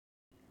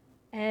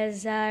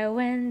As I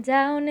went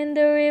down in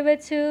the river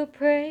to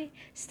pray,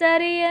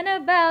 studying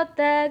about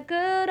that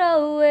good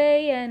old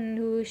way, and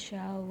who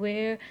shall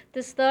wear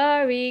the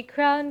starry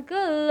crown?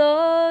 Good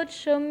Lord,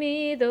 show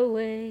me the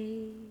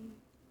way.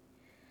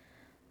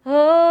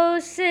 Oh,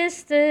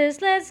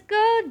 sisters, let's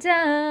go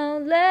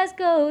down,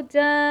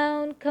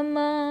 come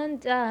on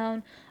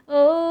down.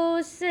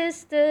 Oh,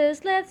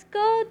 sisters, let's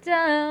go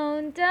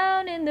down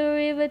in the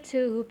river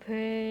to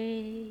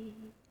pray.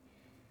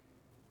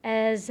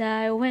 As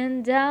I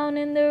went down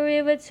in the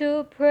river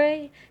to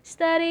pray,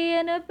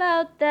 studying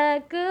about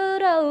that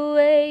good old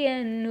way,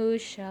 and who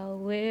shall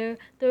wear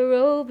the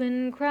robe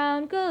and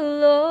crown?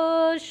 Good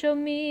Lord, show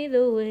me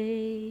the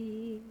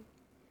way.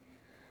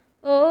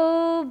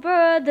 Oh,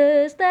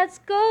 brothers, let's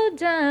go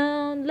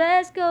down,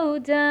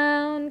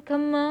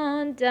 come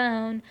on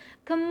down.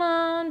 Come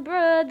on,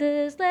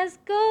 brothers, let's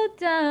go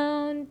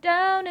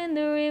down in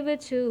the river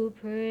to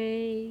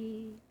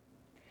pray.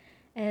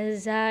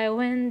 As I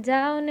went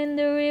down in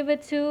the river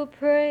to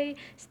pray,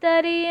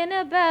 studying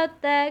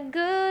about that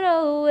good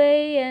old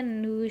way,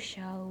 and who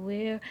shall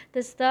wear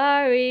the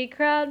starry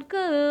crown?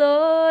 Good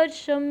Lord,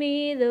 show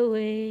me the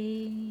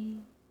way.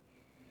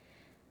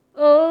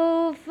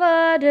 Oh,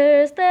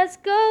 fathers, let's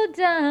go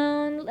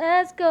down,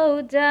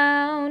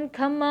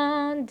 come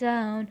on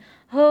down.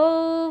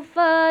 Oh,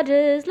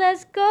 fathers,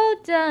 let's go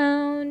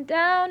down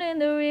in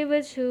the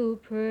river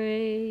to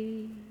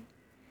pray.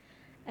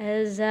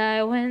 As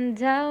I went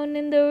down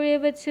in the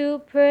river to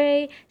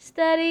pray,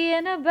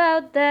 studying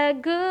about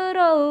that good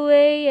old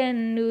way,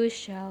 and who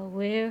shall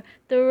wear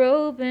the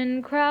robe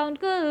and crown?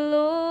 Good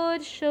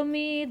Lord, show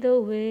me the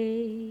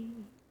way.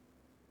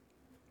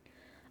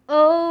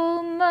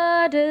 Oh,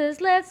 mothers,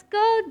 let's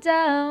go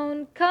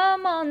down,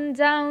 come on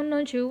down,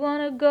 don't you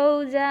wanna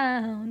go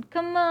down?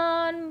 Come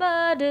on,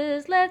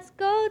 mothers, let's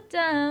go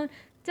down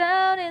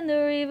in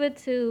the river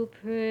to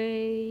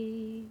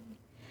pray.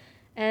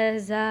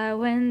 As I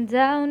went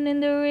down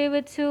in the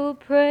river to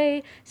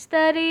pray,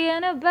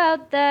 studying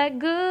about that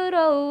good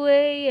old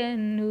way,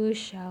 and who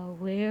shall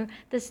wear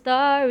the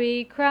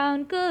starry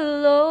crown?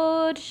 Good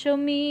Lord, show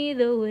me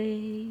the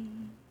way.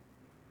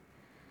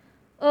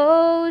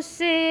 Oh,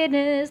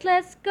 sinners,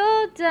 let's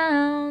go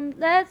down,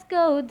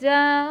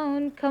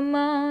 come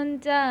on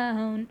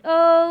down.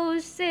 Oh,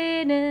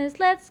 sinners,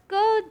 let's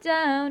go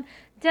down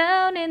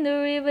in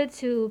the river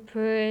to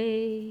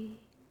pray.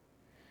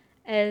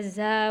 As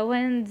I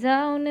went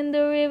down in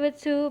the river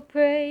to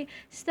pray,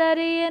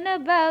 studying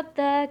about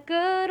that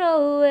good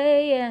old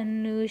way,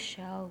 and who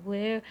shall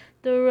wear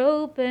the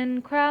robe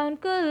and crown?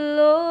 Good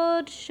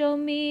Lord, show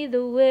me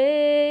the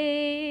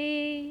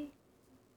way.